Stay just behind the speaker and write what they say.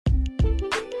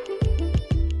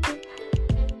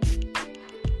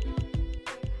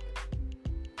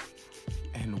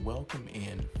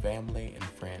family and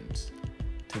friends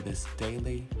to this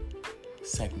daily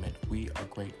segment we are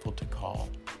grateful to call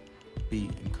Be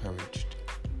Encouraged.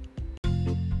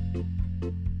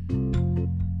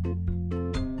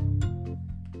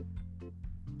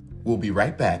 We'll be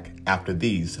right back after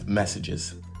these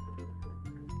messages.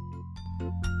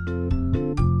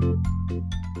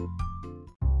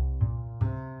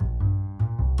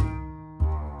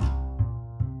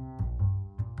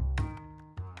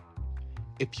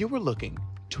 If you were looking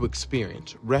to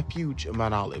experience Refuge of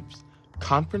Mount Olive's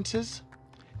conferences,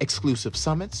 exclusive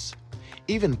summits,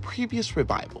 even previous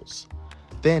revivals,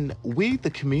 then we, the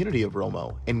community of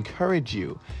Romo, encourage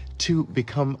you to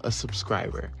become a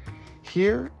subscriber.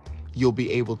 Here, you'll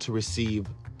be able to receive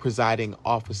presiding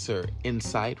officer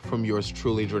insight from yours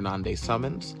truly, Donde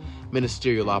Summons,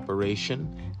 ministerial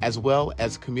operation, as well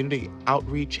as community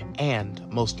outreach and,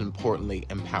 most importantly,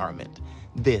 empowerment.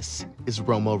 This is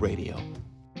Romo Radio.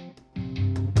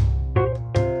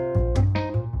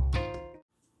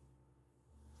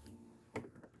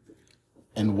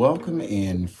 And welcome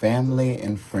in, family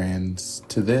and friends,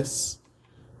 to this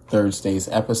Thursday's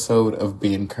episode of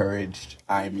Be Encouraged.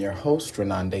 I am your host,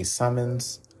 Donde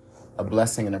Summons. A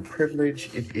blessing and a privilege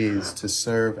it is to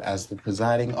serve as the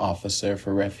presiding officer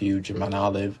for Refuge of Mount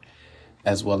Olive,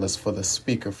 as well as for the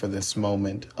speaker for this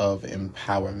moment of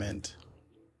empowerment.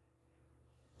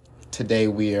 Today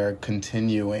we are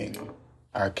continuing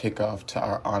our kickoff to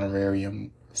our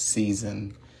honorarium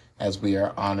season as we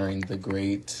are honoring the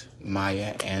great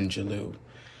Maya Angelou.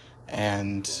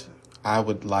 And I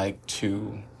would like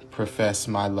to profess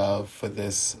my love for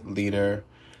this leader.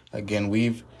 Again,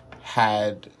 we've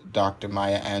had Dr.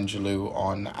 Maya Angelou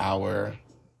on our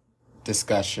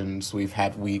discussions. We've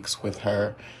had weeks with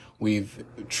her. We've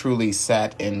truly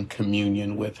sat in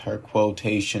communion with her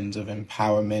quotations of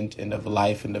empowerment and of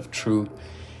life and of truth.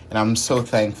 And I'm so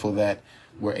thankful that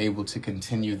we're able to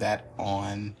continue that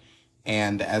on.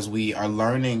 And as we are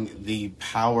learning the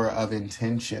power of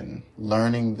intention,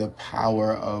 learning the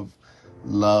power of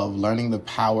love, learning the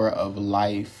power of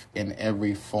life in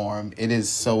every form, it is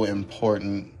so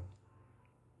important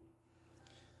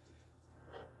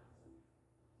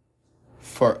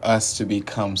for us to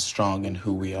become strong in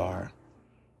who we are.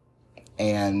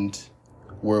 And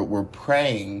we're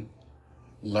praying,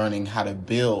 learning how to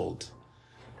build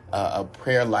a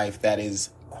prayer life that is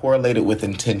correlated with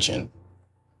intention.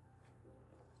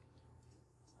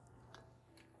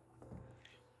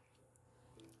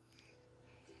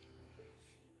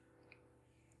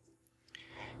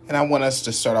 And I want us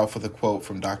to start off with a quote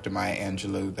from Dr. Maya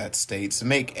Angelou that states,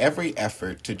 "Make every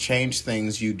effort to change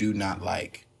things you do not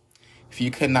like. If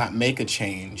you cannot make a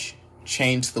change,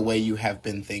 change the way you have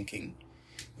been thinking.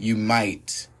 You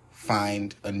might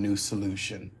find a new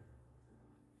solution."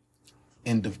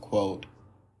 End of quote.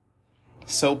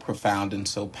 So profound and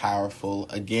so powerful.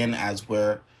 Again, as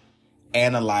we're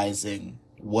analyzing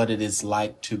what it is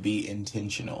like to be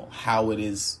intentional, how it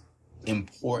is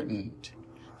important,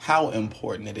 how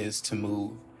important it is to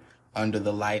move under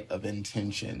the light of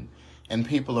intention. And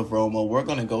people of Roma, we're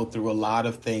going to go through a lot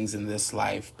of things in this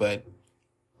life, but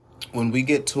when we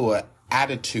get to an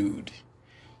attitude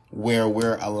where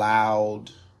we're allowed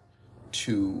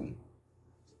to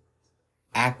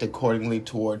act accordingly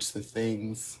towards the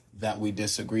things that we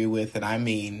disagree with, and I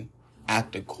mean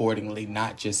act accordingly,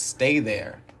 not just stay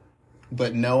there,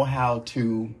 but know how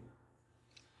to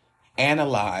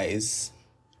analyze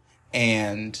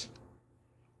and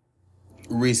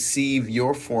receive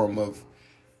your form of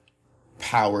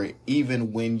power,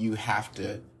 even when you have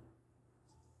to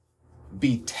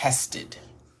be tested.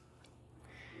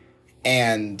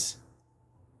 And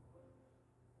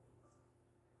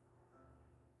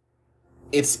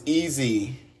it's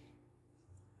easy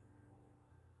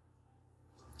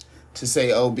to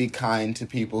say, oh, be kind to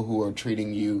people who are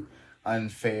treating you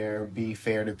unfair, be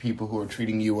fair to people who are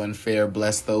treating you unfair,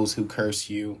 bless those who curse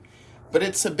you. But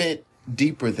it's a bit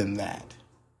deeper than that.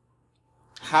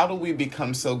 How do we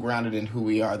become so grounded in who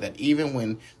we are that even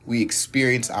when we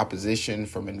experience opposition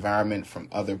from environment, from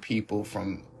other people,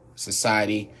 from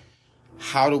society,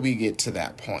 how do we get to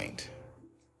that point?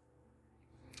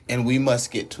 And we must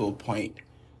get to a point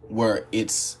where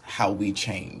it's how we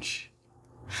change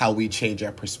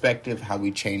our perspective, how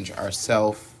we change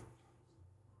ourselves.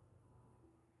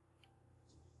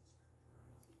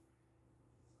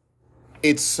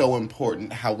 It's so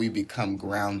important how we become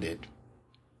grounded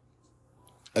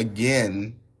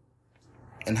again,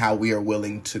 and how we are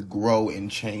willing to grow and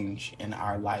change in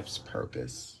our life's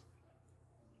purpose.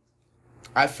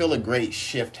 I feel a great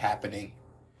shift happening.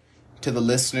 To the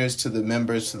listeners, to the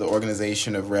members, to the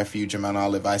organization of Refuge in Mount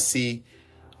Olive, I see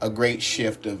a great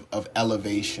shift of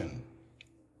elevation.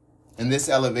 And this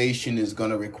elevation is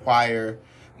going to require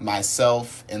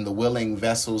myself and the willing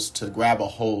vessels to grab a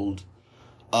hold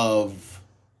of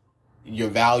your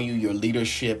value, your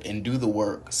leadership, and do the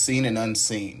work, seen and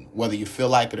unseen, whether you feel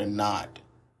like it or not.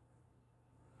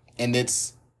 And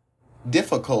it's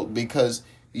difficult because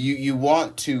you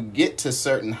want to get to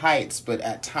certain heights, but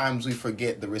at times we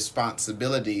forget the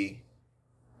responsibility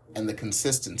and the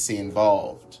consistency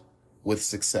involved with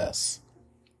success.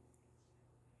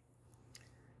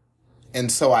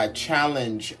 And so I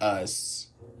challenge us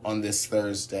on this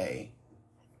Thursday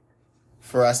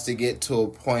for us to get to a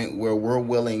point where we're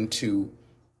willing to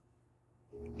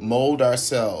mold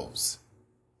ourselves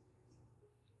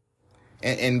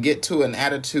and get to an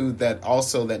attitude that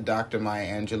also that Dr. Maya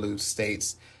Angelou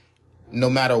states,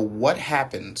 no matter what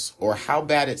happens or how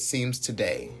bad it seems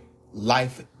today,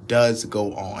 life does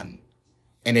go on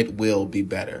and it will be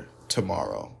better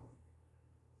tomorrow.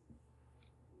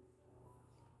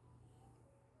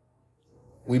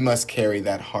 We must carry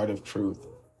that heart of truth.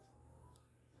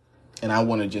 And I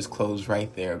want to just close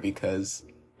right there because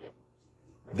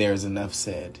there's enough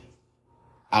said.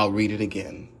 I'll read it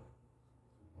again.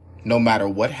 No matter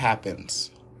what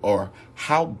happens or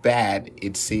how bad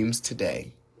it seems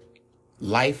today,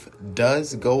 life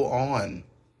does go on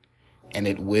and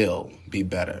it will be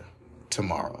better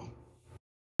tomorrow.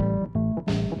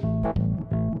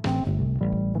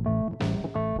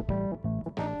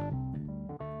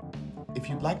 If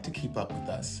you'd like to keep up with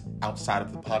us outside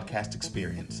of the podcast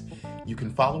experience, you can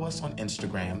follow us on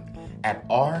Instagram at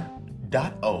r.o.m.o_.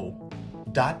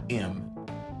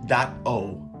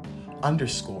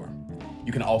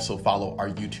 You can also follow our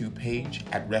YouTube page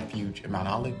at Refuge in Mount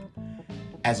Olive,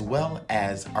 as well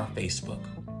as our Facebook.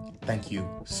 Thank you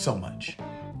so much.